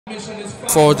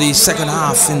for the second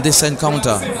half in this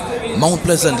encounter. Mount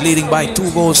Pleasant leading by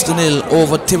 2-0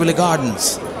 over Tivoli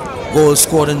Gardens. Goal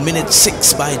scored in minute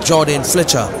 6 by Jordan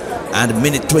Fletcher and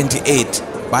minute 28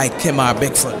 by Kemar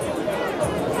Beckford.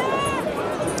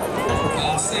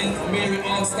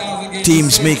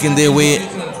 Teams making their way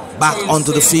back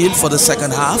onto the field for the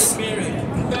second half.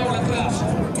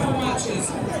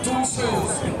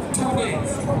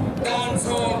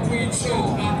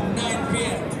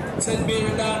 St. Mary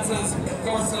dancers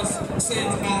versus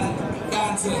St. Anne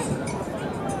dancers.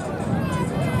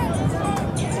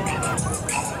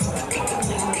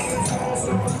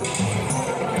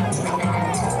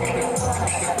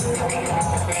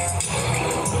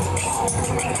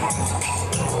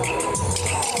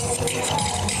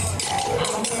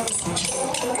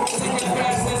 Second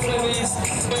prize is released,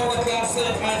 lower class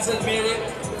at St. Mary,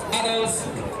 adults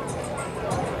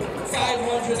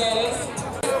 $500.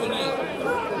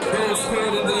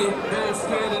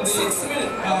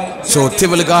 So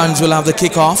Tivoli Gardens will have the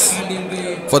kickoff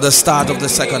for the start of the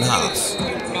second half.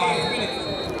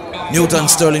 Newton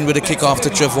Sterling with the kickoff to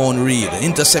Trevon Reed.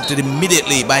 Intercepted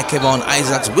immediately by Kevon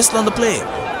Isaacs. Whistle on the play.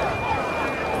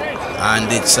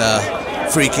 And it's a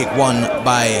free kick won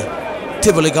by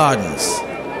Tivoli Gardens.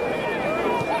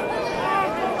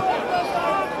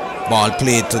 Ball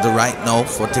played to the right now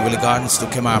for Tivoli Gardens to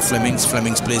Kemar Flemings.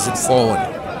 Flemings plays it forward,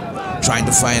 trying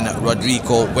to find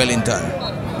Rodrigo Wellington.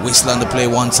 Whistle on the play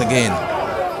once again.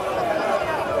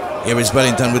 Here is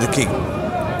Wellington with the kick.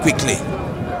 Quickly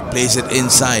plays it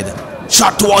inside.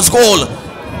 Shot towards goal.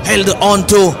 Held on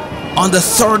the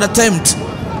third attempt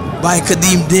by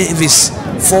Kadeem Davis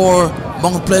for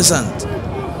Mount Pleasant.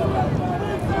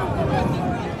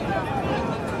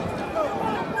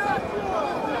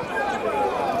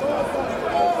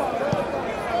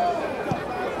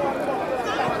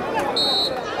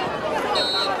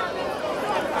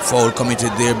 Foul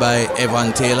committed there by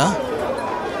Evan Taylor.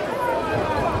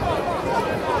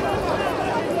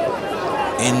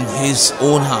 In his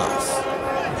own half.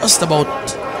 Just about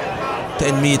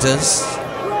 10 meters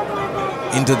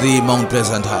into the Mount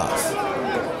Pleasant half.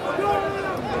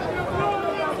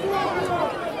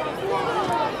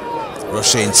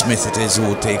 Roshane Smith it is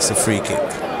who takes the free kick.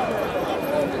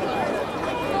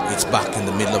 It's back in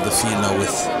the middle of the field now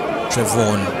with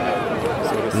Trevon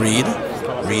Reed.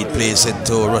 Reed plays it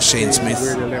to Roshane Smith.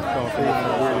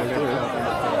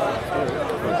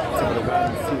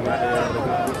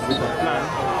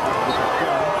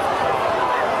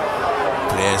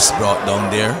 Players brought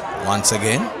down there once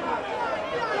again.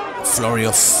 Flurry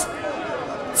of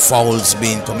fouls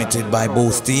being committed by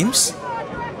both teams.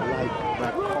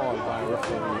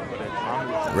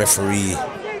 Referee,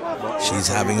 she's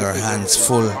having her hands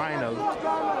full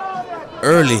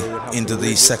early into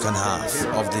the second half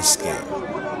of this game.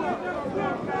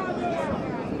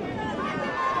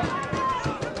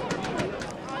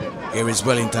 Here is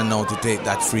Wellington now to take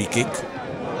that free kick.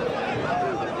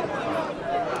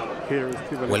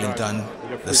 Wellington,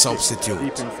 the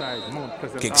substitute,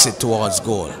 kicks it towards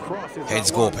goal.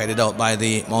 Heads go up, headed out by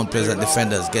the Mount Pleasant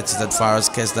defenders. Gets it as far as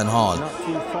Keston Hall.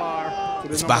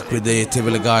 It's back with the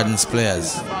Tivoli Gardens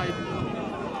players.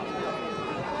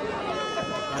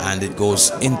 And it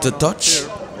goes into touch.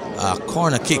 A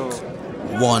corner kick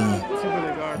won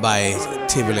by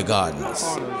Tivoli Gardens.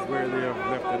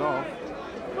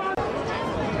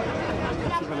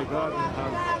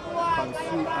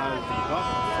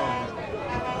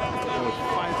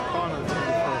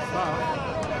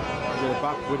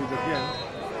 Back with it again,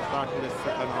 starting the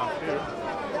second half here.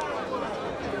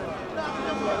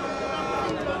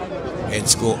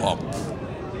 Heads go up.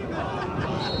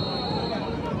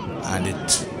 And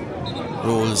it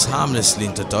rolls harmlessly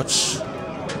into touch.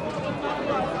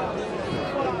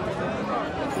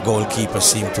 Goalkeeper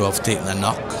seemed to have taken a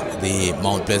knock. The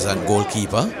Mount Pleasant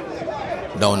goalkeeper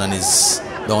down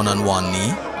on one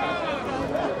knee.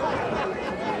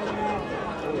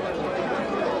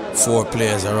 4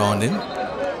 players around him.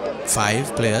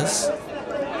 5 players.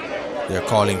 They're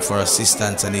calling for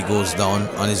assistance and he goes down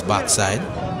on his backside.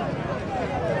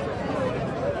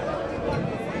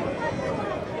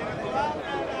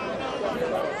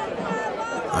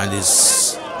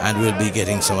 And will be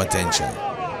getting some attention.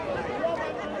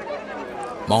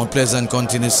 Mount Pleasant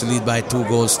continues to lead by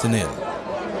 2-0.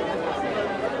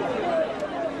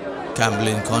 Campbell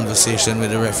in conversation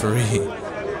with the referee.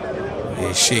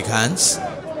 They shake hands.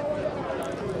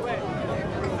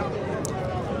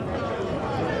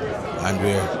 And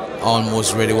we're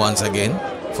almost ready once again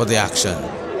for the action.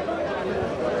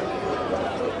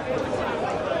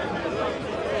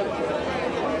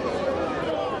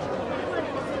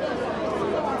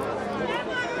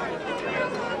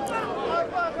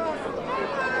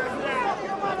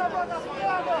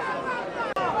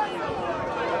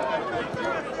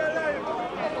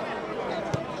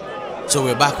 So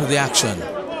we're back with the action.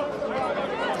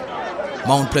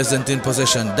 Mount Pleasant in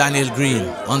possession. Daniel Green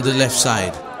on the left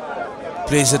side.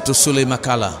 Plays it to Sule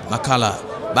Makala.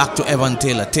 Makala back to Evan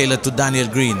Taylor. Taylor to Daniel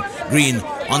Green. Green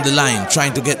on the line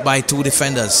trying to get by two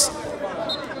defenders.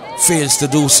 Fails to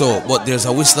do so, but there's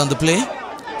a whistle on the play.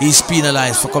 He's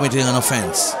penalized for committing an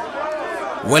offense.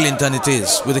 Wellington it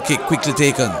is with a kick quickly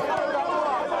taken.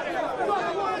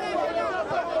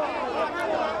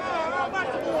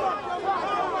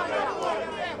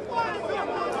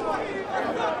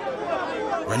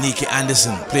 Raniki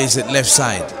Anderson plays it left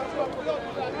side.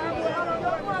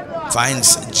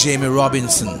 Finds Jamie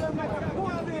Robinson.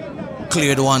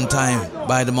 Cleared one time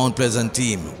by the Mount Pleasant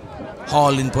team.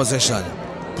 Hall in possession.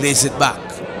 Plays it back.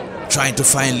 Trying to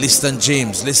find Liston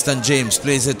James. Liston James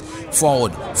plays it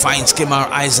forward. Finds Kemar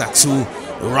Isaacs, who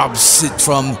robs it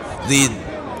from the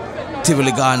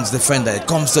Tivoli Gardens defender. It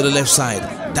comes to the left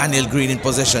side. Daniel Green in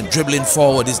possession. Dribbling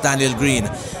forward is Daniel Green.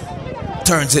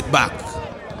 Turns it back.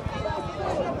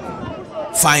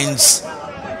 Finds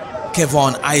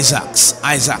Kevon Isaacs.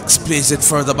 Isaacs plays it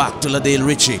further back to Ladale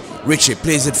Ritchie. Ritchie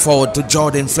plays it forward to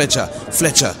Jordan Fletcher.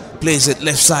 Fletcher plays it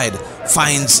left side.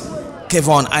 Finds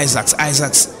Kevon Isaacs.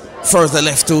 Isaacs further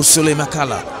left to Sule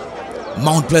Makala.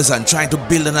 Mount Pleasant trying to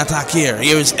build an attack here.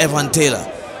 Here is Evan Taylor.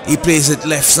 He plays it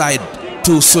left side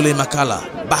to Sule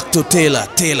Makala. Back to Taylor.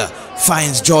 Taylor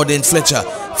finds Jordan Fletcher.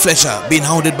 Fletcher being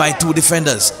hounded by two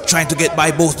defenders. Trying to get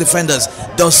by both defenders.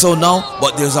 Does so now,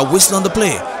 but there's a whistle on the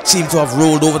play. Seem to have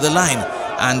rolled over the line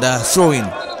and throwing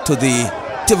to the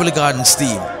Tivoli Gardens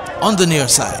team on the near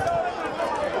side.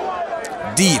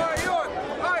 Deep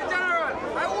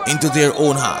into their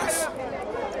own half.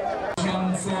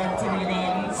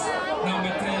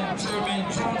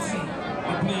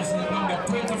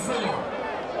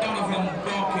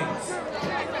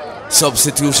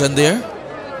 Substitution there.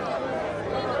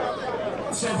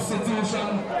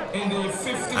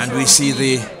 And we see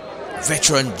the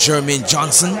veteran Jermaine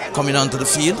Johnson coming onto the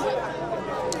field.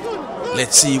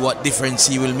 Let's see what difference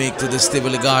he will make to the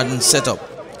Tivoli Gardens setup.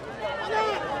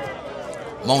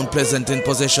 Mount Pleasant in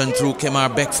possession through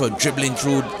Kemar Beckford, dribbling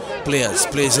through players,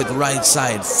 plays it right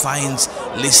side, finds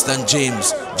Liston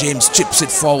James. James chips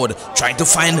it forward, trying to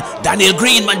find Daniel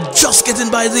Green, but just getting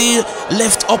by the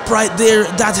left upright there,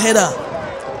 that header.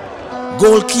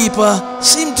 Goalkeeper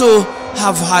seemed to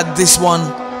have had this one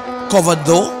covered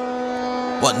though,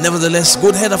 but nevertheless,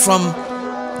 good header from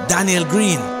Daniel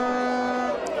Green.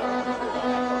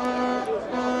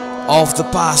 Off the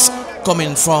pass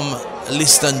coming from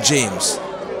Liston James.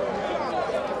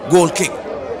 Goal kick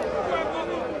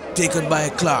taken by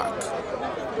Clark,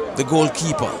 the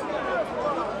goalkeeper.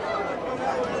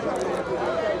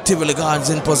 Tivoli Gardens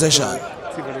in possession.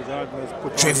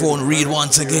 Trayvon Reed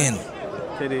once again.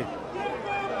 Teddy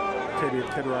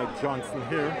Johnson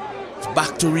here.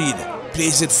 Back to Reed,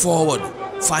 plays it forward,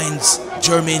 finds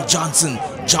Jermaine Johnson.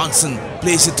 Johnson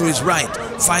plays it to his right,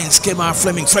 finds Kemar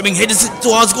Fleming. Fleming heads it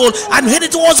towards goal and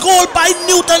headed towards goal by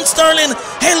Newton Sterling,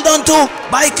 held on to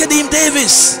by Kadeem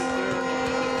Davis.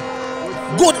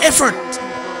 Good effort.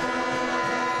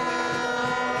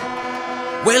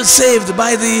 Well saved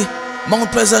by the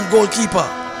Mount Pleasant goalkeeper.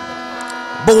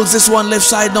 Bowls this one left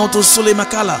side now to Sule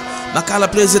Makala. Makala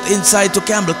plays it inside to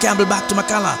Campbell. Campbell back to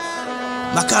Makala.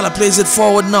 Makala plays it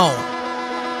forward now,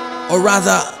 or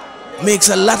rather makes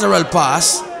a lateral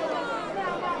pass.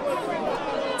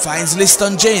 Finds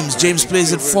Liston James. James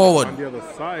plays it forward.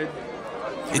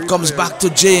 It comes back to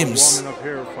James.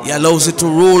 He allows it to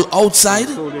roll outside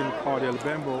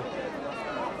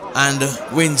and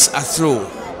wins a throw.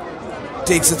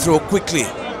 Takes the throw quickly.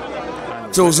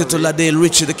 Throws it to Ladale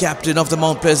Ritchie, the captain of the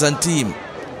Mount Pleasant team.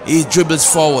 He dribbles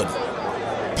forward.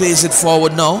 Plays it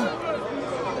forward now.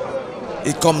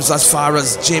 It comes as far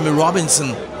as Jamie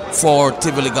Robinson for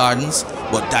Tivoli Gardens,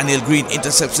 but Daniel Green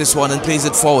intercepts this one and plays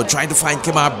it forward, trying to find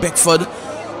Kemar Beckford.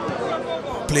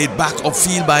 Played back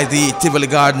upfield by the Tivoli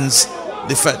Gardens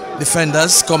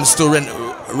defenders. Comes to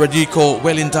Rodrigo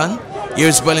Wellington.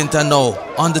 Here's Wellington now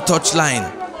on the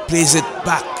touchline. Plays it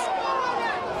back.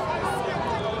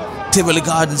 Tivoli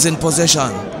Gardens in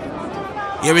possession.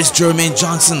 Here is Jermaine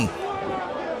Johnson.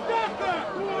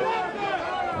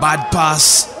 Bad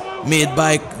pass made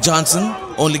by Johnson.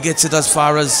 Only gets it as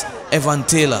far as Evan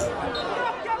Taylor.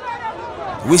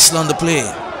 Whistle on the play.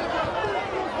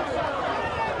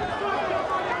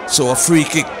 So a free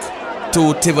kick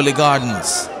to Tivoli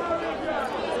Gardens.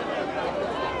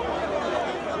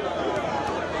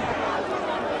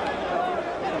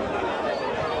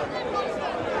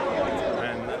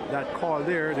 And that call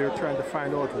there, they're trying to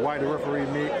find out why the referee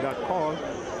made that call.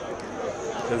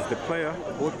 Because the player,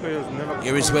 both players never...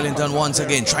 Here is Wellington once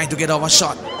again, trying to get off a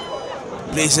shot.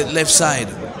 Plays it left side.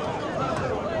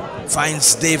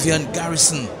 Finds Davian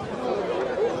Garrison.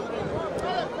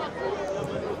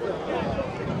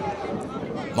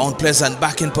 Mount Pleasant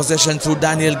back in possession through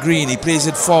Daniel Green. He plays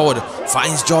it forward.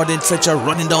 Finds Jordan Fletcher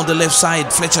running down the left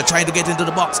side. Fletcher trying to get into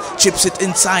the box. Chips it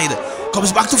inside.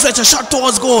 Comes back to Fletcher. Shot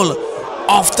towards goal.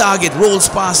 Off target. Rolls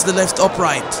past the left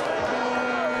upright.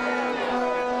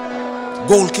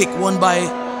 Goal kick won by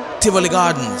Tivoli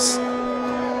Gardens.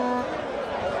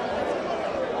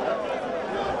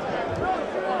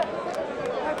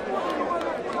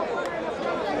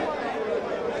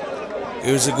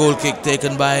 Here's a goal kick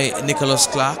taken by Nicholas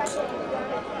Clark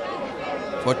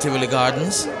for Tivoli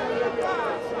Gardens.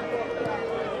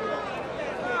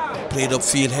 Played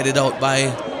upfield, headed out by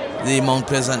the Mount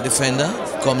Pleasant defender.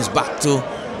 Comes back to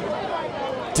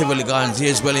Tivoli Gardens.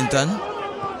 Here's Wellington.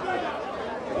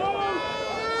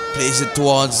 Plays it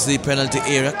towards the penalty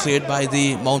area, cleared by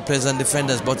the Mount Pleasant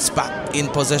defenders, but back in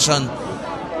possession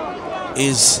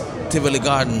is Tivoli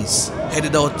Gardens.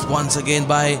 Headed out once again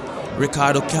by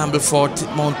Ricardo Campbell for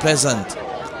Mount Pleasant.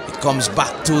 It comes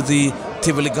back to the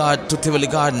Tivoli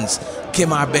Gardens.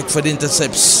 Kemar Beckford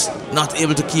intercepts, not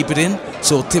able to keep it in.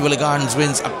 So Tivoli Gardens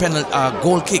wins a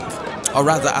goal kick, or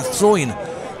rather a throw-in,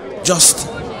 just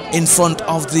in front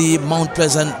of the Mount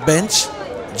Pleasant bench.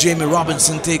 Jamie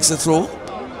Robinson takes the throw.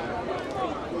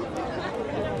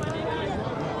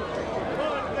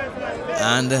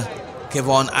 And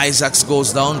Kevon Isaacs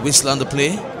goes down, whistle on the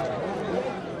play.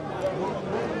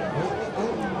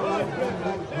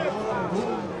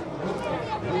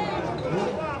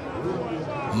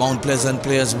 Mount Pleasant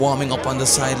players warming up on the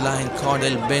sideline.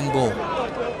 Cordell Benbow,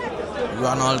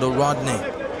 Ronaldo Rodney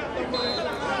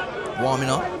warming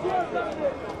up.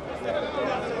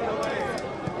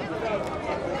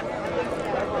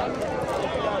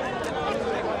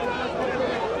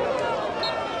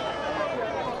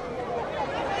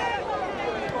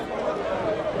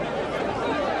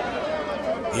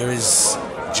 Here is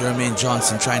Jermaine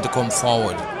Johnson trying to come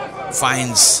forward.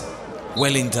 Finds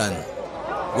Wellington.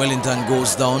 Wellington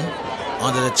goes down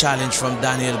under the challenge from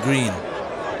Daniel Green.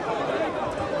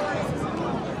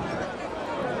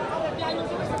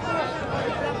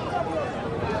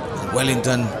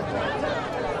 Wellington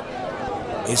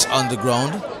is on the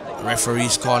ground.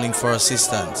 Referees calling for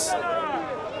assistance.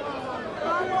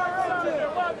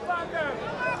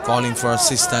 Calling for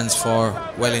assistance for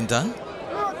Wellington.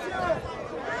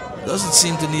 Doesn't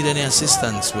seem to need any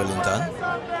assistance, Wellington.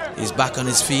 He's back on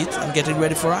his feet and getting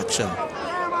ready for action.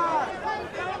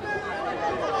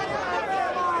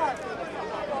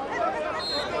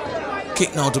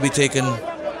 Kick now to be taken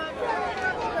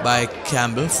by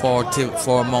Campbell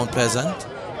for Mount Pleasant.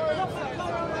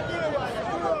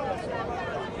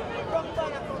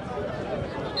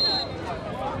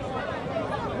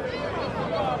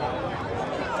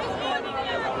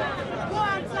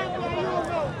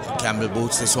 Campbell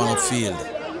boots this one upfield.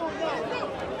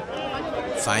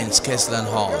 Finds Kessler and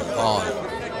Hall.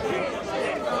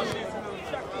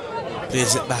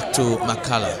 Plays it back to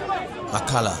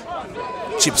McCullough.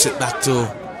 Chips it back to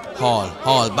Hall.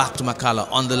 Hall back to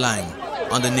McCullough on the line,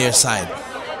 on the near side.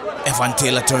 Evan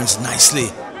Taylor turns nicely,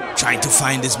 trying to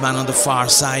find this man on the far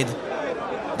side.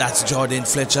 That's Jordan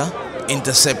Fletcher,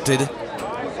 intercepted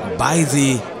by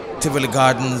the Tivoli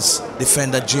Gardens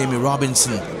defender Jamie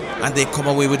Robinson. And they come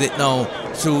away with it now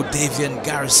through Davian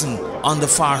Garrison on the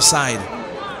far side.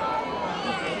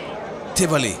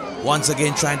 Tivoli once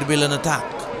again trying to build an attack.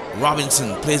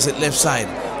 Robinson plays it left side.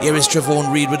 Here is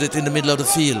Trevon Reed with it in the middle of the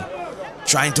field,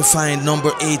 trying to find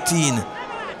number 18.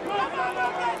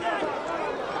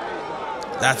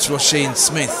 That's Roshane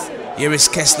Smith. Here is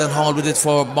Kessler Hall with it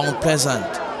for Mount Pleasant.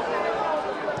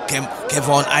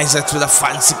 Kevon Isaacs with a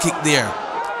fancy kick there.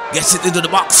 Gets it into the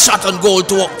box. Shot on goal.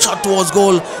 Shot towards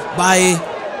goal by,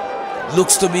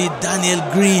 looks to be Daniel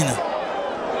Green.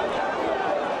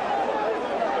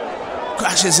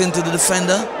 Crashes into the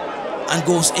defender and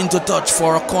goes into touch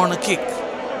for a corner kick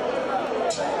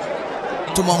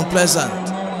to Mount Pleasant.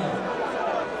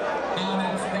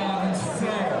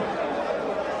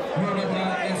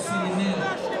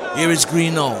 Here is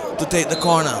Green now to take the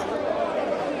corner.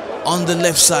 On the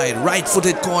left side,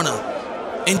 right-footed corner.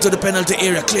 Into the penalty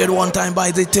area, cleared one time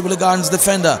by the Tivoli Gardens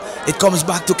defender. It comes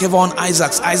back to Kevon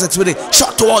Isaacs. Isaacs with it.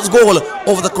 Shot towards goal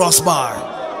over the crossbar.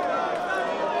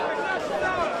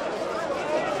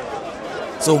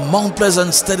 So Mount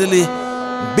Pleasant steadily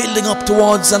building up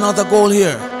towards another goal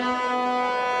here.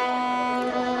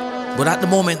 But at the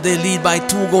moment they lead by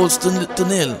 2 goals to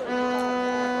nil.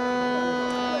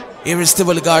 Here is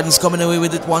Tivoli Gardens coming away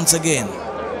with it once again.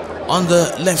 On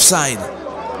the left side,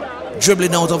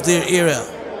 dribbling out of their area.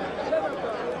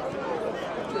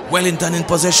 Wellington in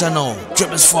possession now.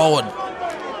 Dribbles forward.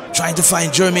 Trying to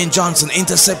find Jermaine Johnson.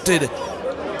 Intercepted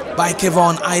by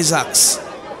Kevon Isaacs.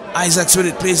 Isaacs with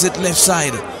it, plays it left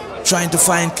side. Trying to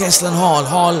find Keslan Hall.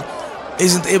 Hall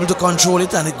isn't able to control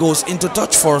it, and it goes into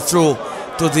touch for a throw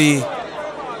to the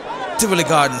Tivoli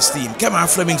Gardens team. Kemar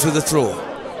Flemings with the throw.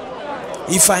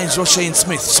 He finds Roshane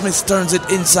Smith. Smith turns it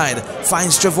inside.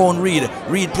 Finds Javon Reed.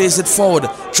 Reed plays it forward.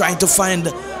 Trying to find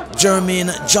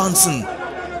Jermaine Johnson.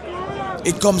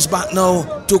 It comes back now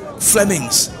to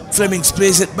Flemings. Flemings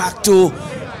plays it back to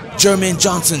Jermaine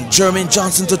Johnson. Jermaine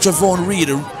Johnson to Javon Reed.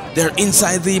 They're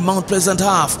inside the Mount Pleasant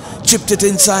half. Chipped it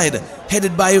inside.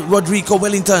 Headed by Rodrigo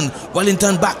Wellington.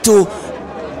 Wellington back to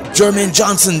Jermaine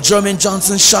Johnson. Jermaine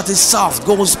Johnson's shot is soft.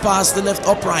 Goes past the left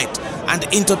upright and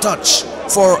into touch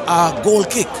for a goal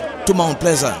kick to Mount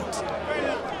Pleasant.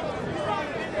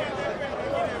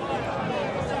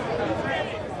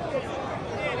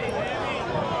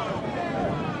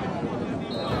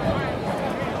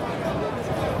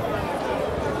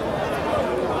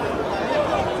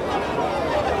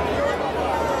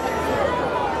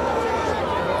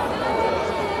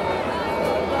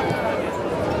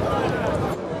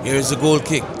 Here's the goal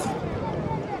kick.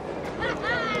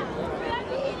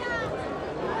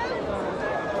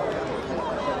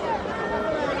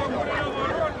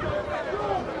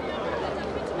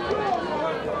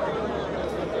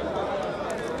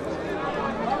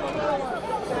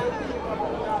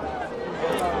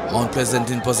 Mount Pleasant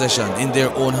in possession in their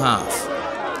own half.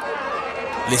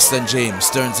 Liston James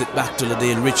turns it back to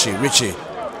Ladale Ritchie. Ritchie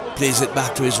plays it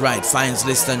back to his right, finds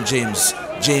Liston James.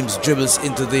 James dribbles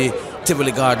into the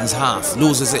Tivoli Gardens half,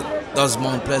 loses it, does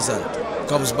Mount Pleasant.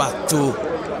 Comes back to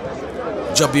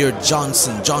Jabir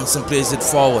Johnson. Johnson plays it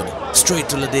forward, straight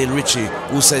to Ladale Ritchie,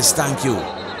 who says thank you.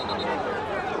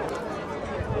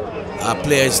 Our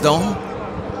player is down,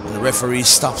 and the referee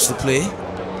stops the play,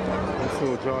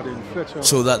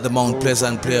 so that the Mount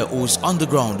Pleasant player who's on the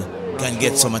ground can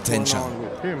get some attention.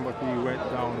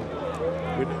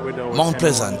 Mount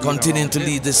Pleasant continuing to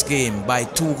lead this game by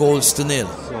 2-0.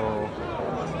 So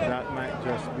that might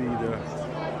just be the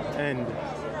end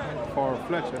for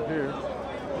Fletcher here.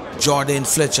 Jordan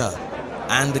Fletcher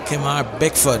and Kemar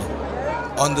Beckford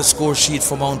on the score sheet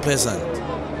for Mount Pleasant.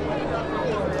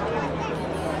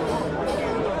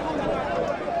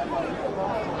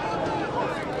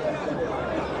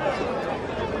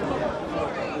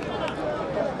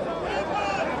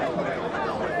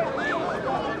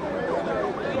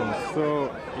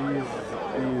 So he's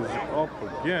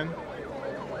up again.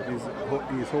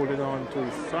 He's holding on to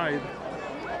his side,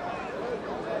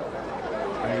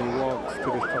 and he walks to the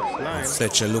touchline.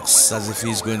 Fletcher looks as if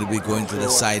he's going to be going to the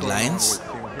sidelines.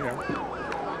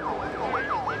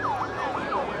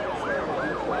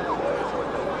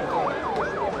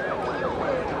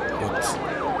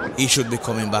 But he should be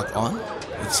coming back on,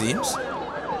 it seems.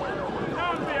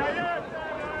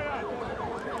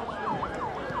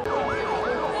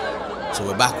 So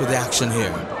we're back with the action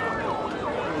here.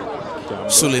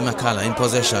 Sully McCullough in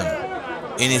possession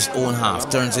in his own half,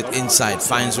 turns it inside,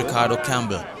 finds Ricardo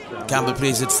Campbell. Campbell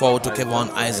plays it forward to Kevon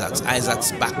Isaacs.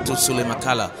 Isaacs back to Sully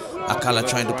McCullough. McCullough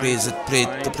trying to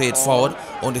play it forward,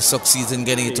 only succeeds in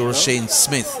getting it to Roshane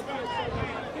Smith.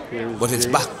 But it's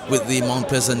back with the Mount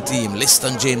Pleasant team.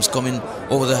 Liston James coming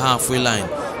over the halfway line,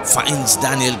 finds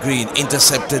Daniel Green,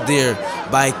 intercepted there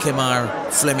by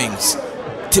Kemar Flemings.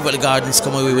 Tivoli Gardens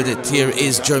come away with it. Here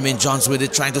is Jermaine Johnson with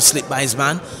it, trying to slip by his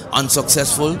man.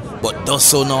 Unsuccessful, but does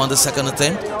so now on the second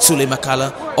attempt. Sully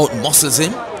McCullough out-muscles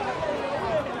him.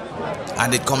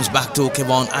 And it comes back to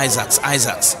Kevon Isaacs.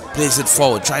 Isaacs plays it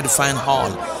forward, trying to find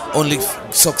Hall. Only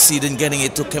succeed in getting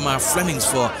it to Kemar Flemings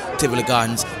for Tivoli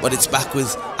Gardens, but it's back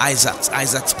with Isaacs.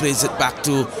 Isaacs plays it back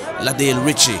to Ladale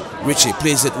Ritchie. Ritchie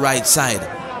plays it right side.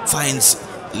 Finds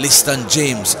Liston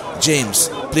James. James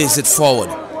plays it forward.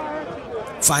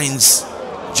 Finds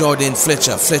Jordan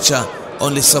Fletcher. Fletcher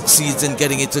only succeeds in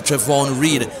getting it to Trevon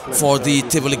Reed for the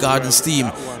Tivoli Gardens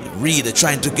team. Reed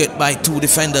trying to get by 2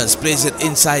 defenders. Plays it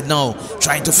inside now,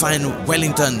 trying to find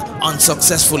Wellington.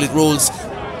 Unsuccessful. It rolls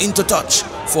into touch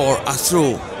for a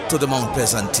throw to the Mount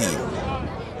Pleasant team.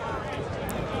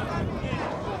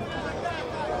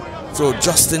 Throw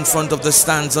just in front of the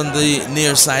stands on the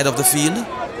near side of the field.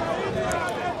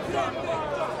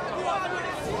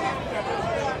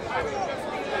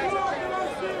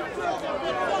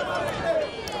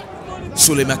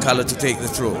 Sully McCullough to take the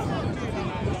throw.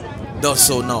 Does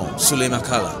so now. Sully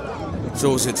McCullough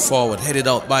throws it forward, headed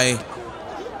out by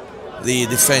the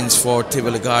defense for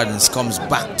Tivoli Gardens. Comes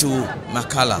back to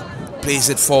McCullough, plays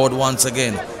it forward once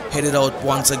again, headed out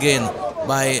once again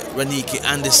by Raniki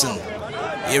Anderson.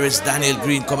 Here is Daniel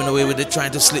Green coming away with it,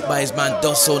 trying to slip by his man.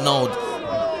 Does so now.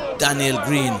 Daniel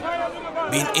Green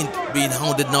being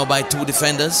hounded now by two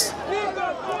defenders.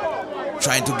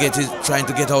 Trying to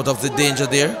get out of the danger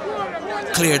there.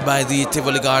 Cleared by the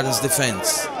Tivoli Gardens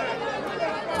defense.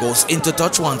 Goes into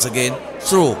touch once again.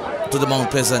 Throw to the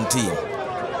Mount Pleasant team.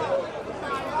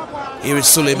 Here is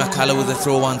Sule McCullough with the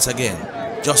throw once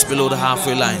again. Just below the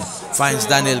halfway line. Finds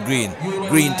Daniel Green.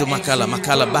 Green to McCullough.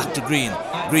 McCullough back to Green.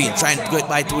 Green trying to get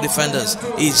by two defenders.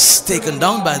 He's taken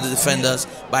down by the defenders,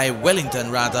 by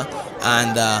Wellington rather,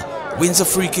 and wins a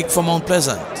free kick for Mount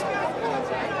Pleasant.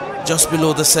 Just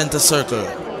below the center circle,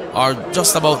 or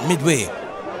just about midway,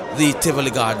 the Tivoli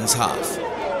Gardens half.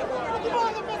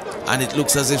 And it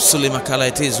looks as if Sule McCullough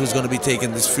it is who's going to be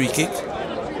taking this free kick.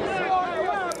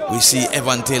 We see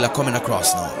Evan Taylor coming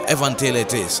across now. Evan Taylor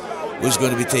it is who's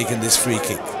going to be taking this free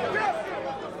kick.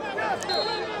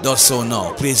 Does so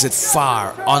now. Plays it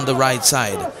far on the right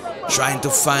side. Trying to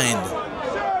find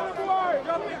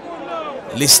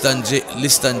Liston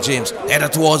James. Header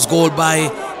towards goal by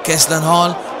Keslan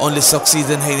Hall. Only succeeds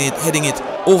in heading it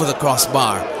over the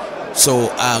crossbar.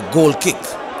 So a goal kick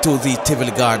to the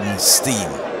Tivoli Gardens team.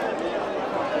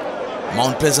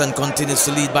 Mount Pleasant continues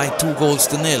to lead by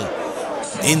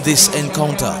 2-0 in this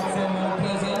encounter.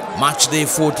 Match day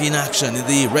 14 action in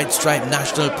the Red Stripe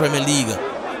National Premier League.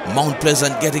 Mount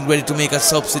Pleasant getting ready to make a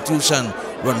substitution.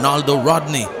 Ronaldo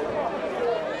Rodney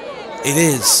it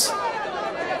is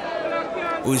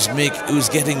who's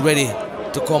getting ready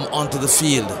to come onto the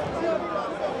field.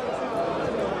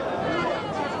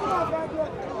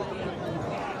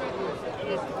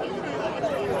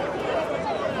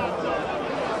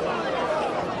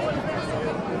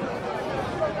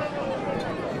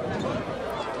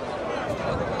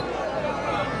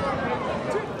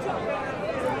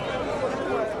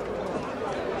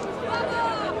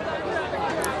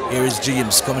 Here is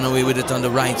James coming away with it on the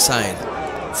right side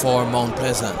for Mount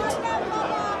Pleasant.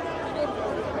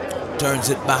 Turns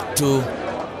it back to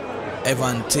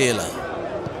Evan Taylor.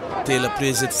 Taylor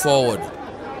plays it forward.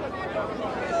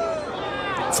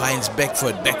 Finds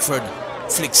Beckford. Beckford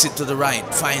flicks it to the right.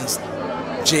 Finds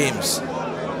James.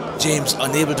 James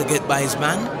unable to get by his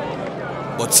man,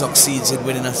 but succeeds in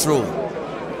winning a throw.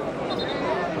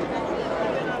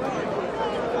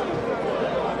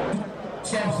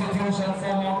 Substitution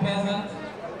for Mount Pleasant.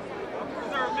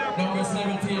 Number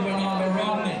 17, Ronaldo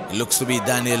Rodney. It looks to be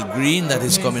Daniel Green that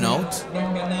is coming out.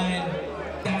 Number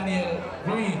 9, Daniel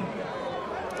Green.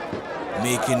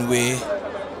 Making way.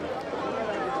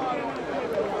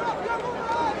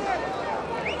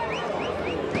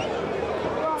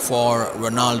 For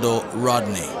Ronaldo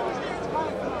Rodney.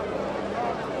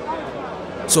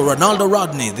 So Ronaldo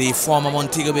Rodney, the former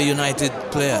Montego Bay United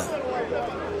player,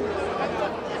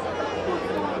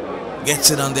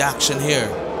 gets in on the action here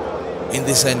in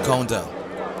this encounter.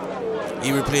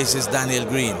 He replaces Daniel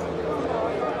Green.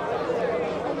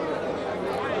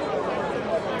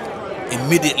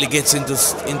 Immediately gets into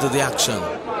the action.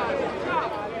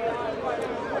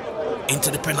 Into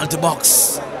the penalty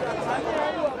box.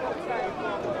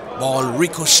 Ball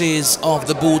ricochets off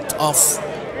the boot of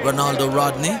Ronaldo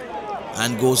Rodney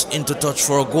and goes into touch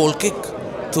for a goal kick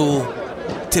to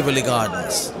Tivoli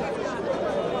Gardens.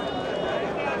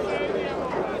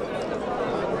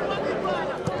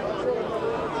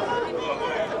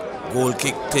 Goal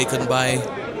kick taken by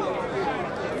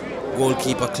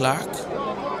goalkeeper Clark.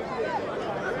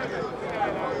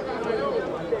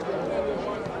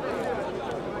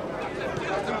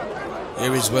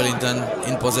 Here is Wellington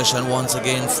in possession once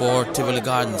again for Tivoli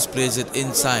Gardens. Plays it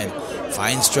inside.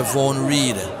 Finds Trevon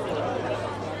Reed.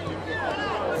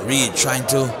 Reed trying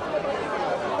to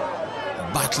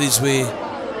battle his way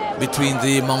between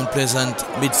the Mount Pleasant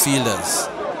midfielders.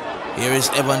 Here is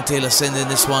Evan Taylor sending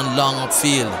this one long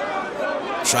upfield.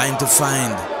 Trying to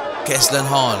find Keslan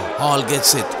Hall. Hall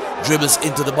gets it. Dribbles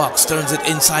into the box. Turns it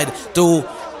inside to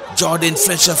Jordan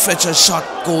Fletcher. Fletcher's shot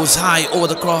goes high over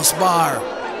the crossbar.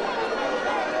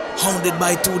 Hounded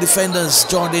by two defenders.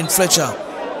 Jordan Fletcher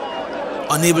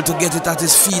unable to get it at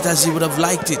his feet as he would have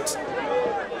liked it,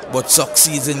 but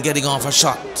succeeds in getting off a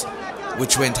shot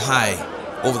which went high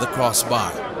over the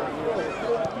crossbar.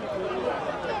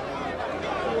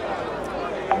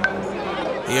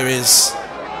 Here is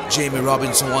Jamie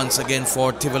Robinson once again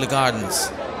for Tivoli Gardens.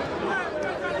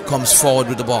 Comes forward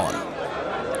with the ball.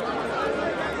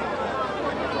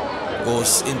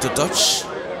 Goes into touch.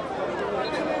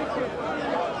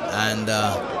 And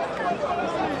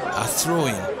a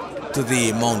throw-in to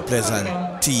the Mount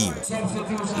Pleasant team.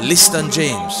 Liston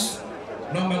James.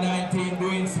 Number 19,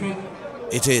 Dwayne Smith.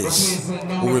 It is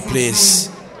who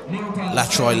replaced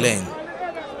Latroy Lane.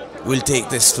 will take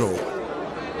this throw.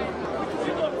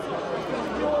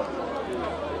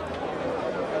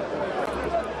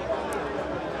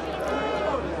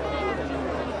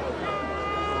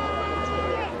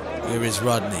 Here is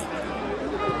Rodney.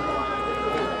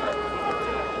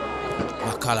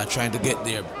 McCullough trying to get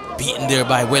there. Beaten there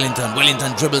by Wellington.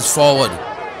 Wellington dribbles forward.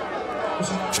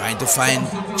 Trying to find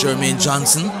Jermaine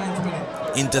Johnson.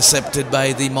 Intercepted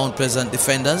by the Mount Pleasant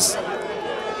defenders.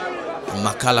 And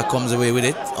McCullough comes away with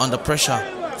it under pressure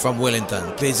from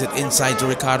Wellington. Plays it inside to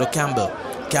Ricardo Campbell.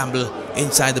 Campbell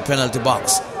inside the penalty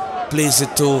box. Plays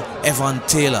it to Evan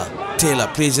Taylor. Taylor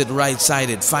plays it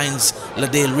right-sided. Finds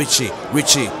Ladale Ritchie.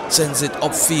 Ritchie sends it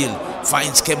upfield.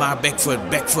 Finds Kemar Beckford.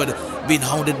 Beckford being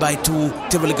hounded by two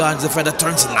Tivoli Gardens defender.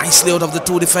 Turns nicely out of the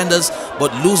two defenders,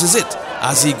 but loses it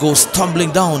as he goes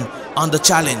tumbling down on the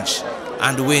challenge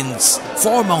and wins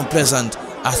for Mount Pleasant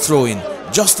a throw-in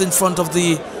just in front of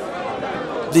the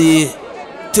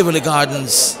Tivoli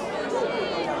Gardens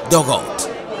dugout.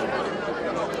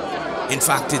 In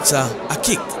fact, it's a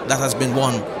kick that has been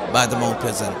won by the Mount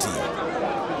Pleasant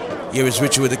team. Here is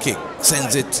Ritchie with the kick.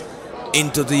 Sends it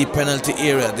into the penalty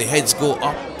area. The heads go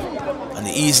up and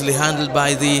easily handled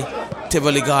by the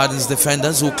Tivoli Gardens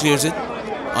defenders, who clears it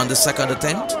on the second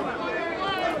attempt.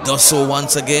 Does so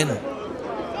once again.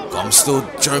 Comes to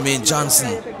Jermaine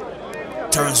Johnson.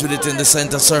 Turns with it in the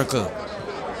center circle.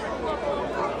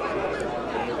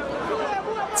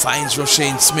 Finds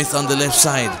Roshane Smith on the left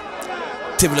side.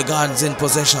 Tivoli Gardens in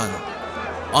possession.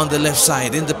 On the left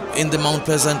side, in the Mount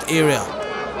Pleasant area.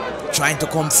 Trying to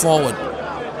come forward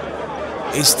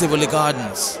is Tivoli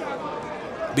Gardens.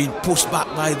 Being pushed back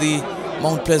by the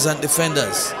Mount Pleasant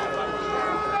defenders.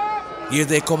 Here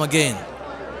they come again.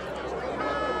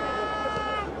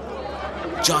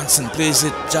 Johnson plays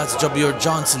it, Jabir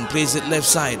Johnson plays it left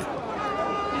side.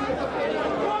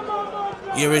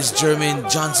 Here is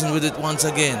Jermaine Johnson with it once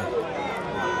again.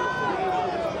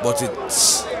 But it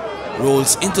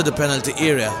rolls into the penalty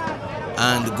area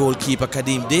and goalkeeper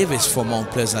Kadeem Davis for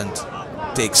Mount Pleasant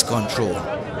takes control.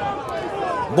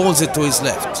 Bowls it to his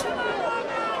left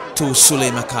to Sule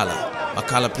McCullough.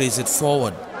 McCullough plays it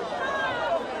forward.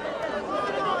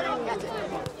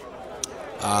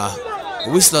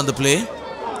 Whistle on the play.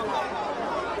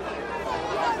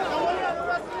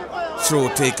 Throw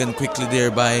taken quickly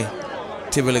there by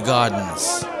Tivoli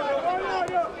Gardens.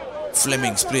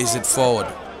 Flemings plays it forward.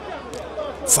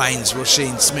 Finds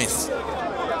Roshane Smith.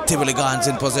 Tivoli Gardens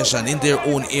in possession in their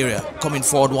own area. Coming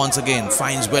forward once again.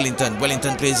 Finds Wellington.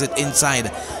 Wellington plays it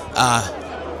inside.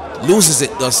 Loses it,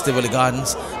 does Tivoli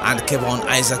Gardens. And Kevon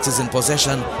Isaacs is in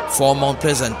possession for Mount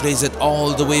Pleasant. Plays it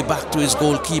all the way back to his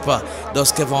goalkeeper.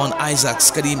 Does Kevon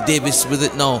Isaacs. Kadeem Davis with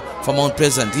it now for Mount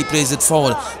Pleasant. He plays it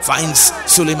forward. Finds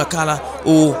Sule McCullough,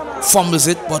 who fumbles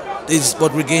it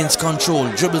but regains control.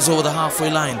 Dribbles over the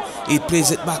halfway line. He plays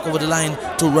it back over the line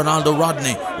to Ronaldo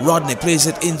Rodney. Rodney plays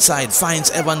it inside. Finds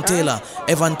Evan Taylor.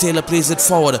 Evan Taylor plays it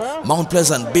forward. Mount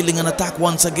Pleasant building an attack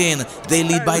once again. They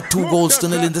lead by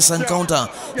 2-0 in this encounter.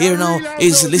 Here now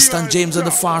is Liston James on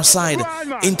the far side.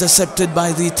 Intercepted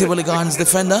by the Tivoli Gardens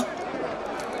defender.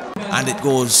 And it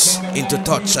goes into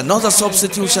touch. Another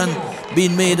substitution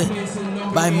being made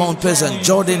by Mount Pleasant.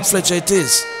 Jordan Fletcher it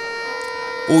is,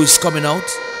 who is coming out.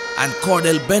 And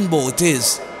Cordell Benbow it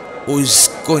is, who is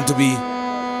going to be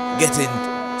getting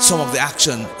some of the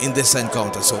action in this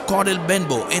encounter. So Cordell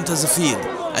Benbow enters the field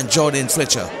and Jordan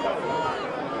Fletcher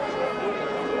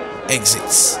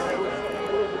exits.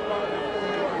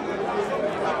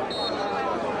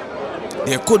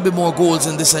 There could be more goals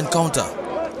in this encounter,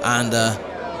 and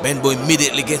Benbow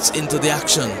immediately gets into the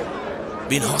action,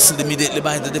 being hustled immediately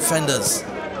by the defenders.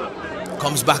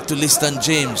 Comes back to Liston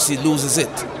James. He loses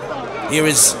it. Here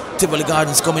is Tivoli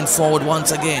Gardens coming forward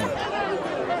once again.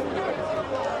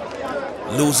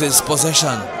 Loses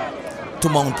possession to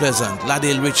Mount Pleasant.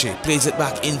 Ladale Ritchie plays it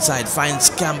back inside. Finds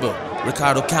Campbell.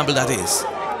 Ricardo Campbell that is.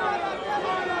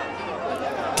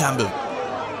 Campbell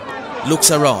looks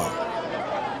around.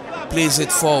 Plays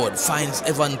it forward. Finds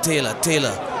Evan Taylor.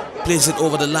 Taylor plays it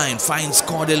over the line. Finds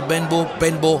Cordell Benbow.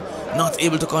 Benbow not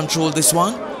able to control this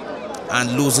one.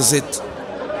 And loses it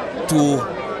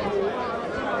to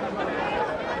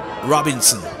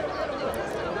Robinson.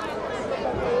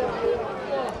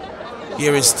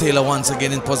 Here is Taylor once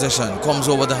again in possession. Comes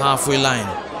over the halfway line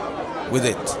with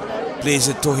it. Plays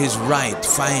it to his right.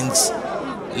 Finds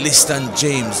Liston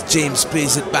James. James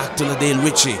plays it back to Ladale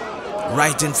Ritchie.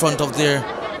 Right in front of their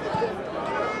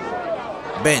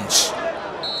bench.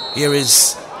 Here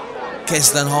is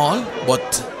Kesden Hall, but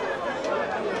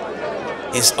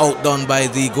is outdone by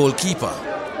the goalkeeper,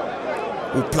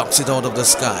 who plucks it out of the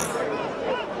sky.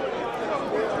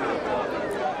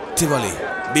 Tivoli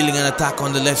building an attack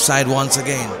on the left side once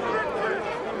again.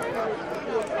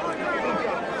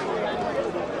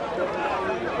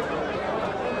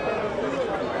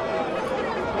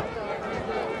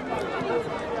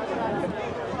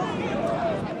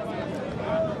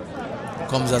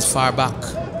 Comes as far back,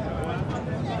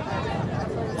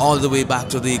 all the way back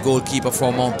to the goalkeeper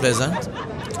for Mount Pleasant.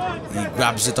 He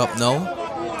grabs it up now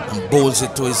and bowls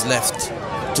it to his left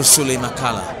to Sule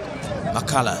McCalla.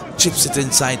 McCalla chips it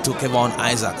inside to Kevon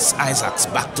Isaacs. Isaacs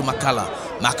back to McCalla.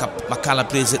 McCalla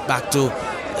plays it back to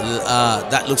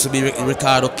that looks to be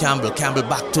Ricardo Campbell. Campbell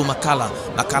back to McCalla.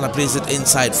 McCalla plays it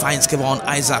inside, finds Kevon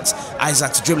Isaacs.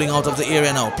 Isaacs dribbling out of the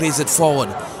area now, plays it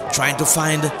forward, trying to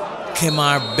find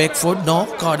Kemar Beckford. No,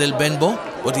 Cardell Benbow,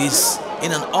 but he's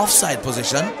in an offside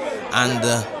position and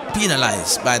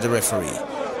penalized by the referee.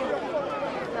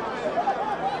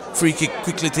 Free kick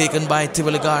quickly taken by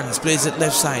Tivoli Gardens, plays it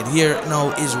left side. Here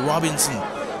now is Robinson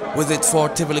with it for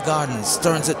Tivoli Gardens,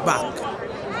 turns it back.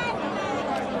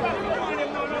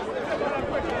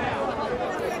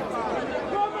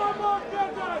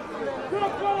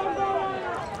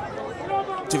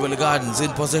 Tivoli Gardens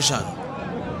in possession,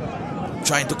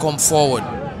 trying to come forward,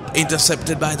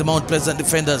 intercepted by the Mount Pleasant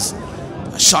defenders.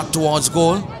 A shot towards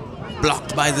goal,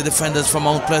 blocked by the defenders from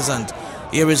Mount Pleasant.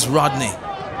 Here is Rodney,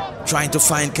 trying to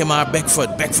find Kemar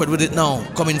Beckford. Beckford with it now,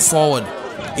 coming forward.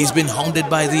 He's been hounded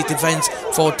by the defense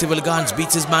for Tivoli Gardens,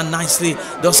 beats his man nicely.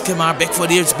 Does Kemar Beckford.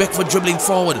 Here's Beckford dribbling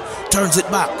forward, turns it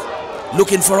back,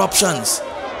 looking for options.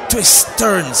 Twists,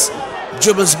 turns,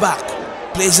 dribbles back,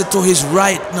 plays it to his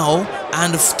right now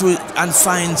and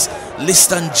finds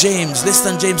Liston James.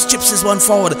 Liston James chips this one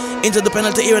forward into the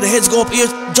penalty area. The heads go up here,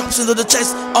 drops into the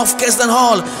chest of Keston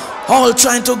Hall. Hall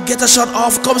trying to get a shot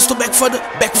off, comes to Beckford.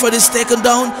 Beckford is taken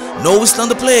down. No whistle on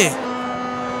the play.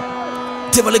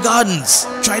 Tivoli Gardens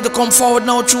trying to come forward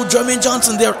now through Jermaine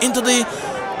Johnson. They're into the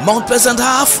Mount Pleasant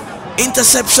half.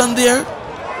 Interception there.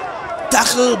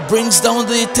 Tackle brings down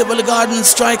the Tivoli Gardens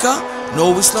striker.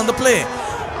 No whistle on the play.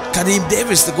 Kadeem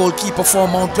Davis, the goalkeeper for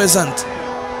Mount Pleasant,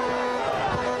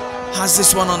 has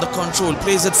this one under control,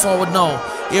 plays it forward now.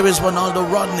 Here is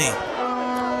Ronaldo Rodney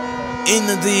in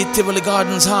the Tivoli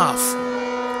Gardens half,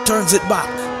 turns it back,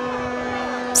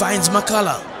 finds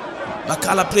McCalla.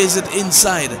 McCalla plays it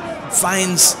inside,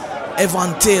 finds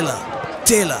Evan Taylor.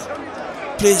 Taylor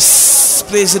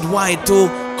plays it wide to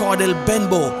Cordell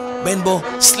Benbow. Benbow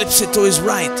slips it to his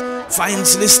right,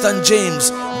 finds Liston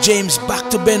James. James back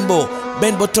to Benbow.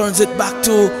 Benbow turns it back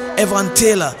to Evan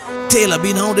Taylor. Taylor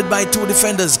being hounded by two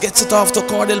defenders, gets it off to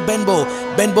Cordell Benbow.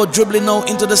 Benbow dribbling now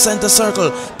into the center circle,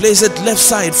 plays it left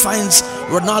side, finds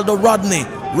Ronaldo Rodney.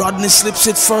 Rodney slips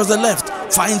it further left,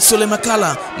 finds Sule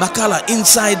McCalla. McCalla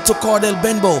inside to Cordell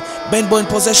Benbow. Benbow in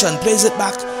possession, plays it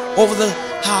back over the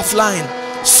half line.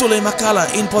 Sule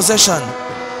McCalla in possession.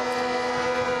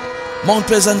 Mount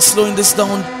Pleasant slowing this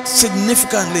down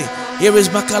significantly. Here is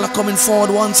McCalla coming forward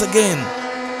once again.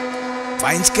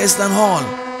 Finds Keston Hall.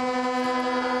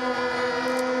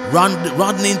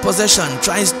 Rodney in possession,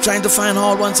 trying to find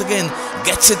Hall once again.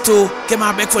 Gets it to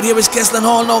Kemar Beckford. Here is Keston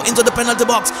Hall now into the penalty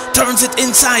box. Turns it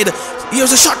inside.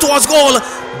 Here's a shot towards goal.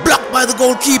 Blocked by the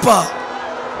goalkeeper.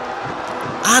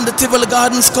 And the Tivoli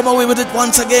Gardens come away with it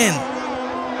once again.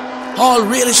 Hall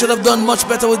really should have done much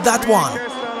better with that one.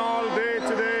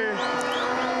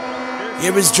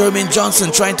 Here is Jermaine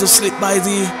Johnson trying to slip by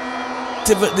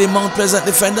the Mount Pleasant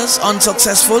defenders,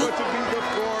 unsuccessful,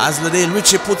 as Liddell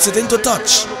Ritchie puts it into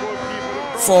touch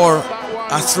for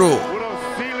a throw.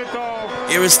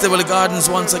 Here is Tivoli Gardens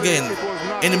once again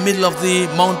in the middle of the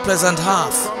Mount Pleasant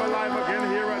half.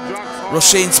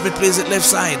 Roshane Smith plays it left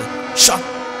side, shot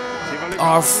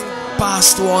or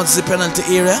pass towards the penalty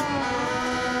area.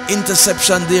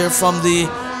 Interception there from the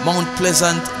Mount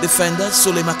Pleasant defender,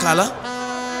 Sule McCalla.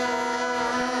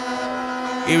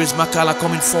 Here is McCalla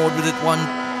coming forward with it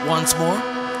once more,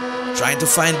 trying to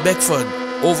find Beckford.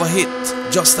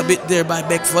 Overhit just a bit there by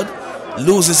Beckford,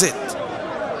 loses it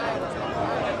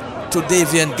to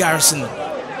Davian Garrison.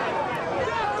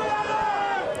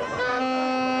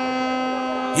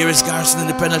 Here is Garrison in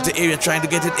the penalty area trying to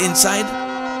get it inside.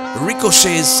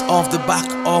 Ricochets off the back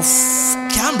of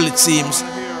Campbell, it seems,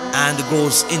 and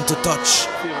goes into touch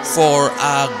for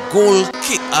a goal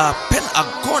kick, a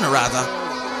corner rather,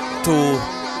 to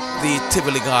the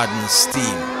Tivoli Gardens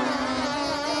team.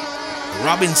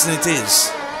 Robinson it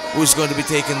is who is going to be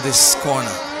taking this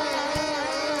corner.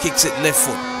 Kicks it left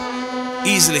foot,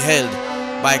 easily held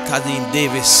by Kadeem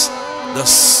Davis,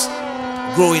 thus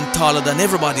growing taller than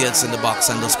everybody else in the box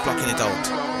and thus plucking it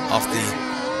out of the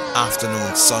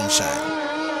afternoon sunshine.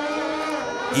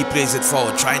 He plays it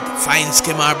forward, finds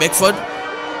Kemar Beckford.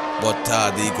 but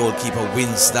the goalkeeper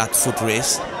wins that foot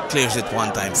race, clears it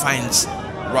one time, finds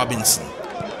Robinson.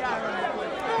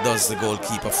 Does the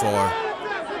goalkeeper for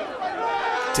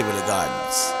Tivoli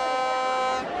Gardens.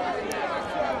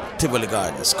 Tivoli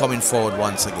Gardens coming forward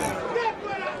once again.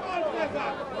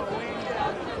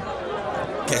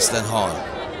 Keston Hall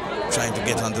trying to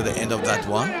get onto the end of that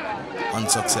one,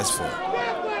 unsuccessful.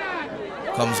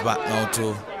 Comes back now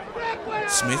to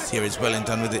Smith. Here is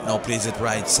Wellington with it now, plays it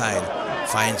right side,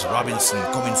 finds Robinson.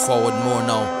 Coming forward more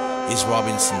now is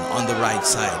Robinson on the right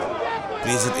side,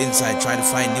 plays it inside, trying to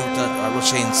find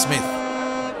Roshane Smith.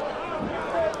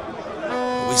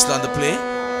 Whistle on the play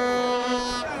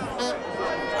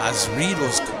as Reed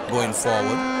was going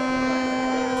forward,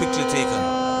 quickly taken,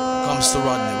 comes to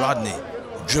Rodney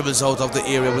dribbles out of the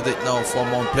area with it now for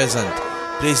Mount Pleasant,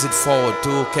 plays it forward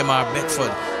to Kemar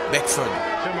Beckford.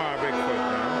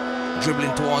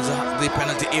 Dribbling towards the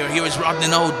penalty area. Here is Rodney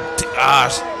now,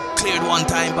 cleared one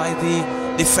time by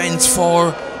the defense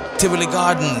for Tivoli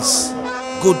Gardens.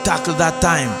 Good tackle that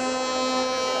time.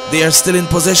 They are still in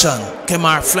possession.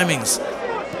 Kemar Flemings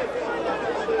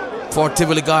for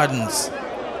Tivoli Gardens.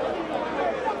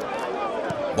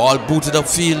 Ball booted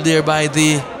upfield there by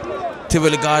the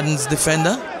Tivoli Gardens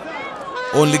defender.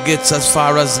 Only gets as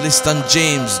far as Liston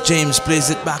James. James plays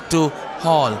it back to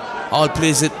Hall. Hall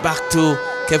plays it back to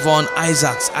Kevon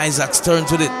Isaacs. Isaacs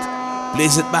turns with it,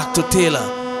 plays it back to Taylor.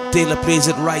 Taylor plays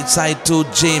it right side to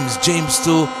James. James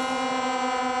to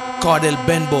Cordell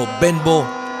Benbow. Benbow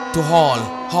to Hall.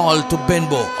 Hall to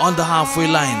Benbow on the halfway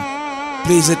line.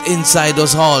 Plays it inside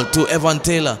does Hall to Evan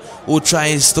Taylor, who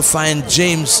tries to find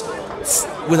James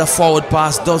with a forward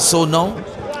pass. Does so now.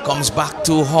 Comes back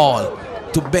to Hall,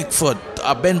 to Beckford,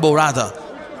 Benbow rather,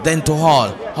 then to Hall.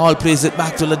 Hall plays it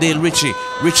back to Ladale Ritchie.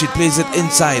 Ritchie plays it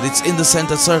inside. It's in the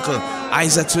center circle.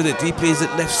 Isaacs with it. He plays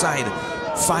it left side.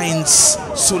 Finds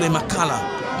Sule McCullough.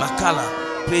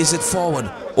 McCullough plays it forward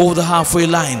over the halfway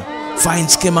line.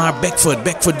 Finds Kemar Beckford.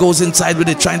 Beckford goes inside with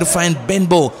it, trying to find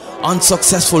Benbow.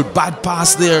 Unsuccessful. Bad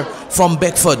pass there from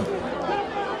Beckford.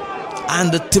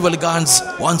 And the Tivoli Gardens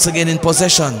once again in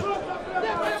possession.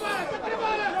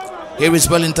 Here is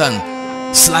Wellington.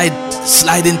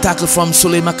 Sliding tackle from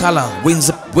Sule McCullough.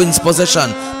 Wins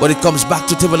possession, but it comes back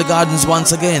to Tivoli Gardens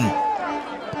once again.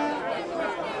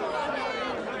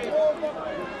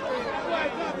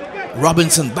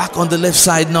 Robinson back on the left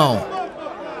side now.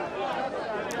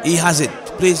 He has it,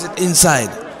 plays it inside.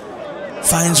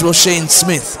 Finds Roshane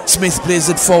Smith. Smith plays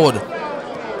it forward.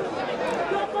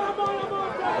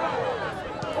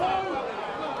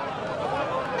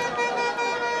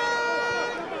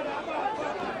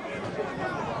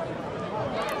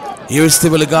 Here is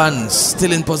Tivoli Gardens,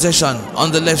 still in possession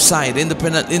on the left side in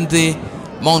the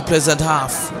Mount Pleasant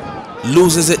half.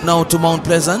 Loses it now to Mount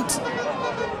Pleasant.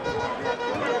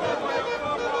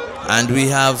 And we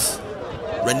have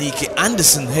Raniki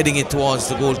Anderson heading it towards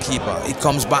the goalkeeper. It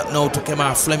comes back now to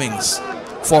Kemar Flemings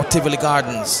for Tivoli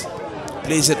Gardens.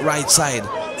 Plays it right side,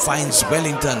 finds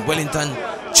Wellington. Wellington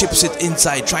chips it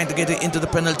inside, trying to get it into the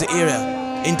penalty area.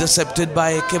 Intercepted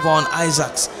by Kevon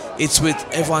Isaacs. It's with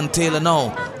Evan Taylor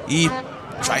now. He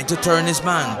trying to turn his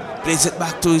man. Plays it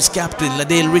back to his captain,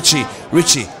 Ladale Ritchie.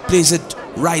 Ritchie plays it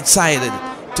right sided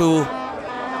to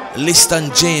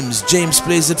Liston James. James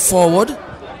plays it forward.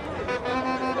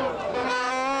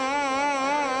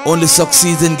 Only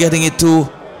succeeds in getting it to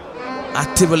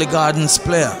a Tivoli Gardens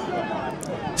player.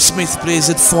 Smith plays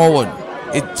it forward.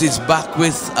 It is back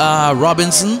with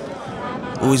Robinson,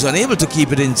 who is unable to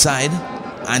keep it inside.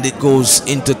 And it goes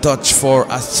into touch for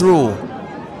a throw.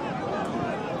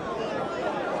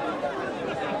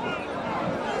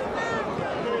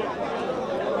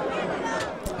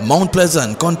 Mount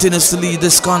Pleasant continues to lead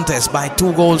this contest by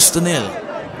 2-0.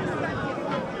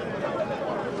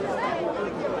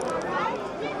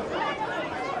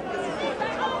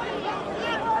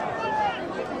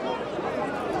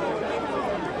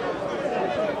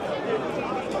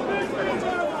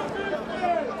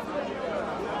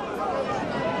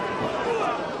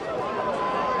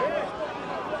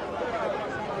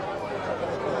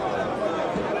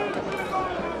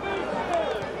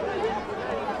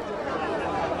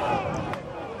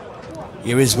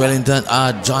 Here is Wellington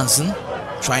Johnson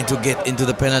trying to get into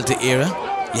the penalty area.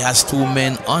 He has two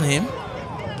men on him.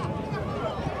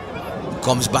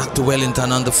 Comes back to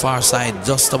Wellington on the far side,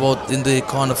 just about in the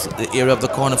corner, the area of the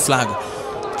corner flag,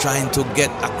 trying to get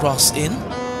across in.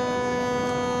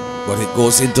 But it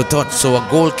goes into touch. So a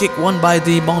goal kick won by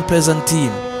the Mount Pleasant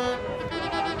team.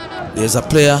 There's a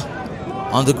player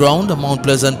on the ground, a Mount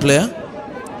Pleasant player.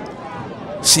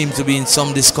 Seems to be in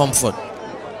some discomfort.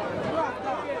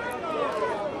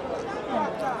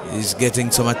 He's getting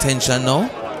some attention now.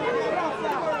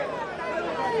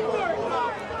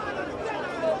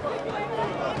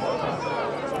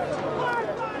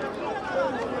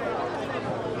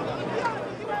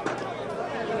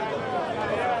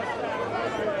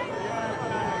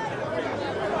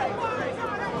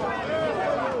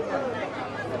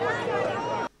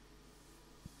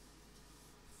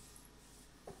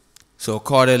 So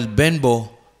Cordell Benbow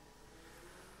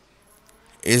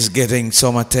is getting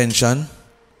some attention,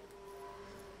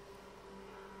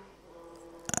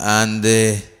 and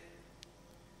the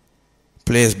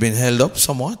play has been held up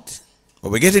somewhat,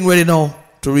 but we're getting ready now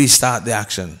to restart the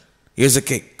action. Here's a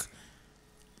kick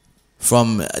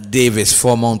from Davis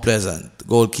for Mount Pleasant. The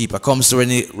goalkeeper comes to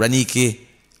Raniki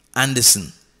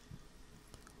Anderson,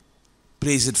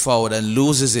 plays it forward and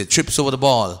loses it, trips over the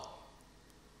ball,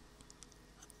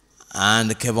 and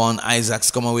Kevon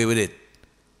Isaacs come away with it,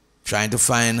 trying to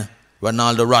find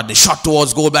Ronaldo Rodney. Shot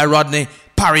towards goal by Rodney,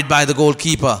 parried by the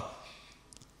goalkeeper,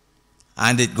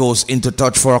 and it goes into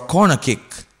touch for a corner kick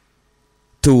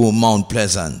to Mount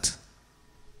Pleasant.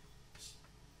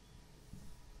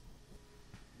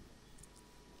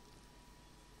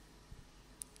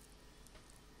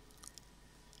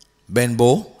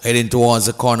 Benbow heading towards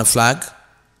the corner flag,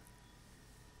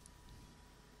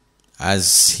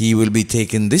 as he will be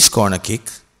taking this corner kick.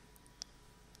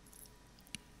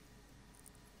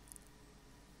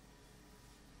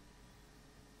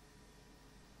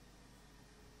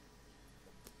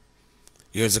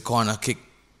 Here's a corner kick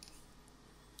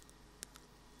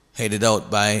played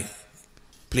out by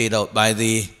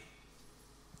the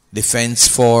defense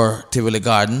for Tivoli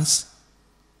Gardens,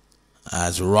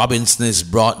 as Robinson is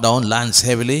brought down, lands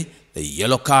heavily. The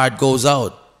yellow card goes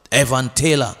out. Evan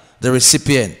Taylor, the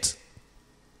recipient.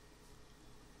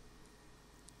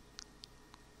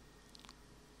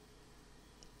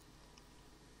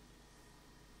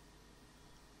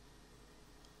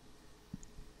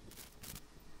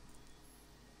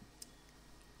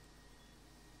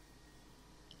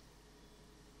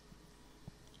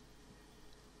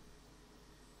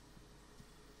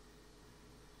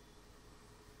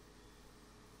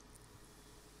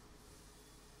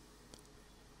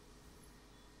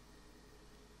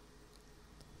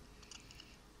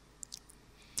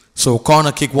 So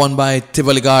corner kick won by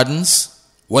Tivoli Gardens.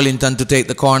 Wellington to take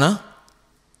the corner.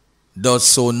 Does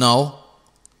so now.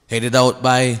 Headed out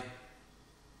by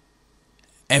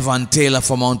Evan Taylor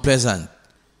for Mount Pleasant.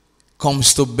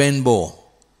 Comes to Benbow.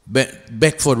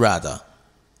 Beckford rather.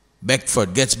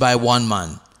 Beckford gets by one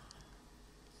man.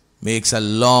 Makes a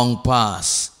long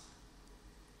pass.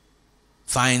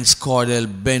 Finds Cordell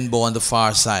Benbow on the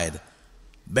far side.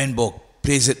 Benbow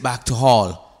plays it back to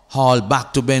Hall. Hall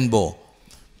back to Benbow.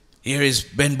 Here is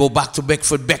Benbow back to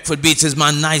Beckford. Beckford beats his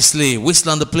man nicely.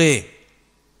 Whistle on the play.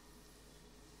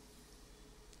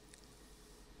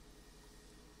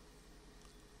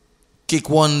 Kick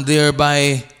one there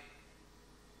by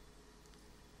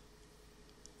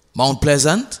Mount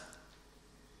Pleasant.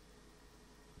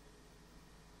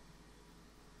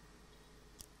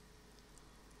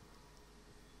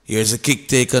 Here's a kick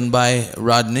taken by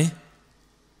Rodney.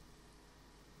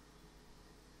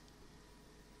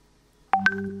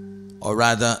 Or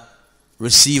rather,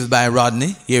 received by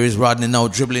Rodney. Here is Rodney now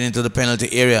dribbling into the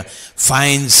penalty area.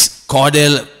 Finds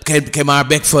Cordell Kemar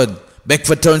Beckford.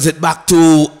 Beckford turns it back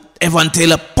to Evan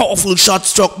Taylor. Powerful shot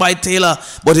struck by Taylor,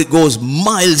 but it goes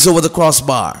miles over the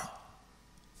crossbar.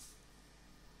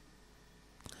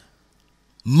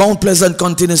 Mount Pleasant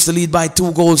continues to lead by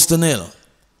 2-0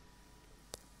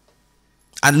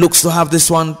 and looks to have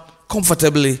this one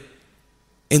comfortably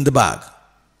in the bag.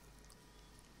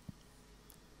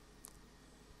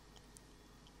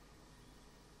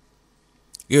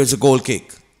 Here's a goal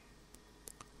kick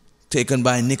taken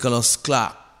by Nicholas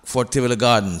Clark for Tivoli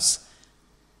Gardens.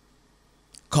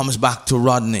 Comes back to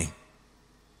Rodney.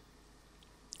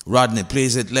 Rodney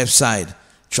plays it left side,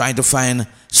 trying to find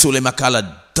Sule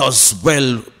McCullough. Does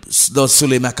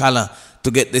Sule McCullough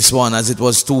to get this one, as it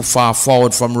was too far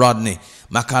forward from Rodney.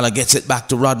 McCullough gets it back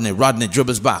to Rodney. Rodney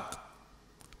dribbles back.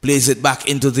 Plays it back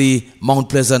into the Mount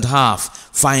Pleasant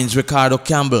half. Finds Ricardo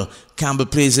Campbell. Campbell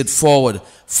plays it forward.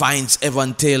 Finds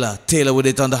Evan Taylor. Taylor with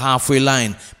it on the halfway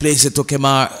line. Plays it to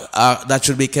Kemar. That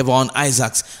should be Kevon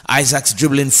Isaacs. Isaacs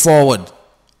dribbling forward.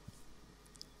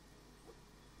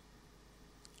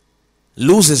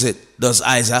 Loses it, does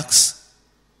Isaacs,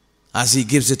 as he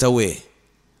gives it away.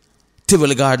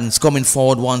 Tivoli Gardens coming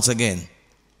forward once again.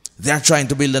 They're trying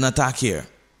to build an attack here.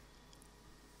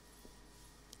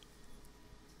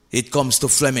 It comes to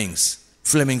Flemings.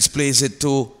 Flemings plays it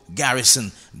to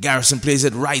Garrison. Garrison plays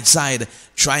it right side,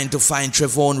 trying to find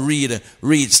Trevon Reed.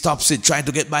 Reed stops it, trying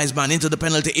to get by his man into the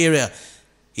penalty area.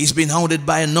 He's been hounded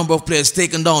by a number of players,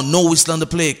 taken down, no whistle on the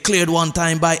play, cleared one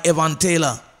time by Evan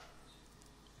Taylor.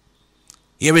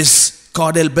 Here is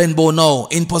Cordell Benbow now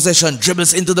in possession,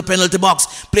 dribbles into the penalty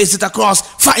box, plays it across,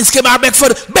 finds Kemar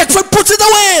Beckford. Beckford puts it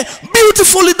away,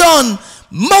 beautifully done.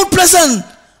 Mount Pleasant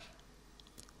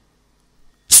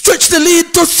stretch the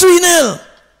lead to 3-0.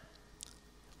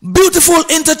 Beautiful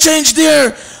interchange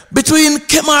there between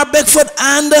Kemar Beckford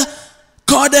and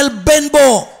Cordell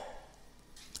Benbow.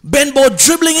 Benbow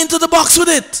dribbling into the box with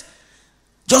it,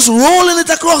 just rolling it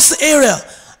across the area,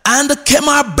 and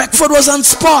Kemar Beckford was on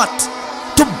spot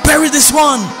to bury this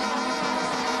one.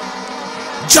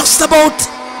 Just about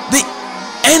the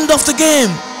end of the game,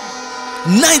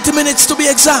 90 minutes to be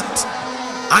exact,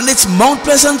 and it's Mount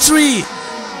Pleasant 3,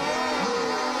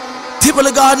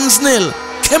 Tivoli Gardens 0.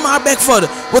 Kemar Beckford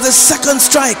with his second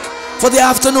strike for the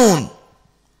afternoon.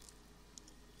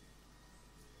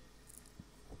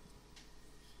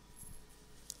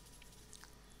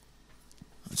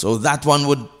 So that one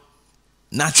would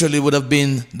have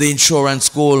been the insurance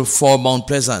goal for Mount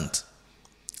Pleasant.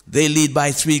 They lead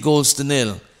by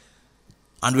 3-0,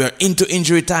 and we are into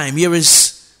injury time. Here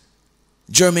is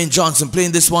Jermaine Johnson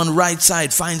playing this one right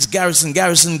side, finds Garrison.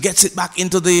 Garrison gets it back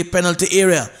into the penalty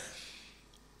area.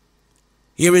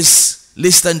 Here is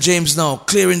Liston James now,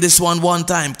 clearing this one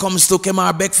time, comes to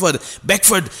Kemar Beckford.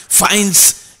 Beckford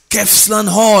finds Kefslan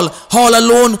Hall. Hall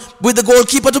alone with the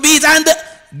goalkeeper to beat, and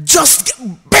just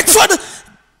Beckford.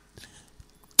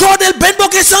 Cordell Benbow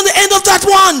gets on the end of that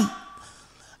one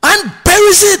and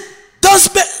buries it. Does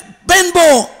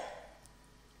Benbow.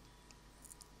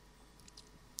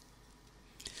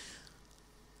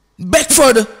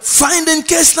 Beckford finding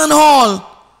Kefslan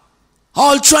Hall.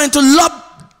 Hall trying to lob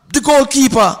the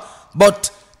goalkeeper,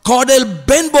 but Cordell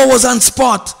Benbow was on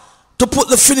spot to put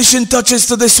the finishing touches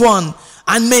to this one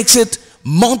and makes it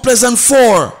Mount Pleasant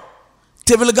 4,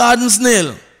 Tivoli Gardens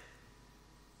 0.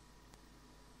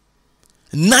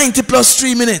 90 plus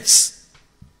 3 minutes.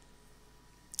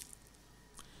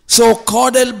 So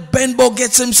Cordell Benbow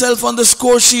gets himself on the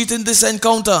score sheet in this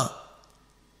encounter.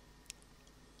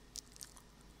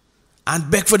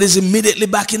 And Beckford is immediately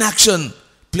back in action.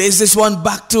 Plays this one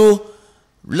back to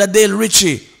Ladale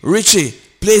Ritchie. Ritchie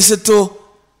plays it to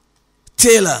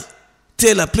Taylor.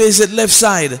 Taylor plays it left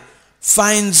side.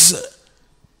 Finds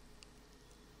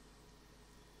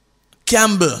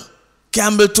Campbell.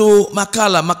 Campbell to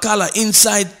McCullough. McCullough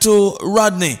inside to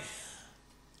Rodney.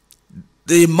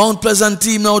 The Mount Pleasant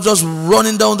team now just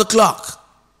running down the clock.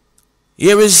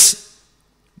 Here is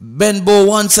Benbow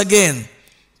once again.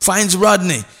 Finds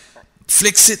Rodney.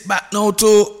 Flicks it back now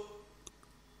to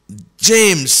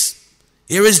James.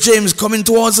 Here is James coming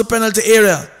towards the penalty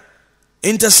area.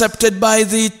 Intercepted by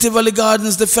the Tivoli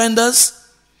Gardens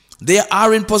defenders. They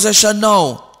are in possession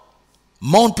now.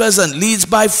 Mount Pleasant leads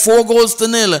by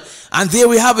 4-0. And there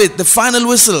we have it, the final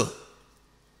whistle.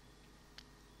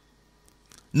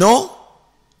 No?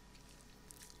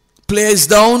 Player is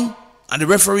down and the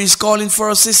referee is calling for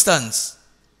assistance.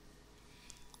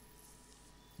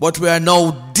 But we are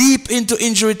now deep into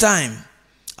injury time.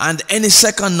 And any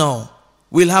second now,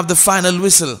 we'll have the final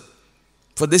whistle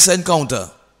for this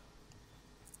encounter.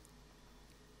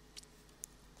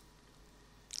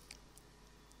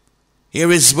 Here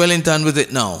is Wellington with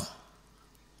it now.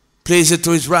 Plays it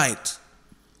to his right.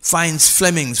 Finds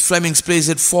Flemings. Flemings plays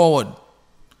it forward.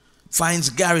 Finds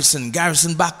Garrison.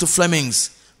 Garrison back to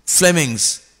Flemings.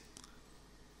 Flemings.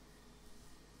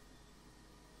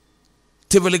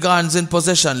 Tivoli Gardens in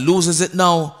possession. Loses it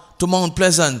now to Mount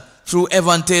Pleasant through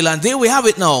Evan Taylor. And there we have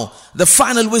it now. The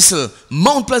final whistle.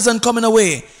 Mount Pleasant coming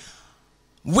away.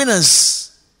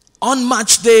 Winners on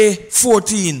match day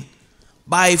 14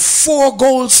 by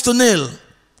 4-0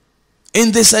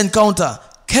 in this encounter.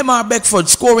 Kemar Beckford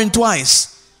scoring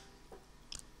twice.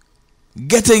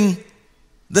 Getting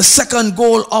the second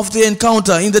goal of the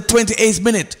encounter in the 28th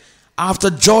minute after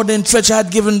Jordan Fletcher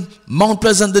had given Mount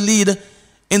Pleasant the lead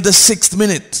in the 6th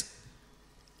minute.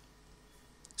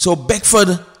 So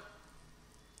Beckford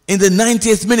in the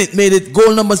 90th minute made it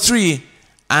goal number 3,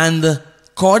 and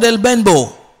Cordell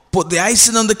Benbow put the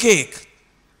icing on the cake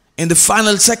in the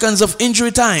final seconds of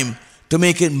injury time to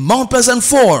make it Mount Pleasant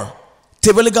 4,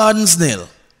 Tivoli Gardens 0.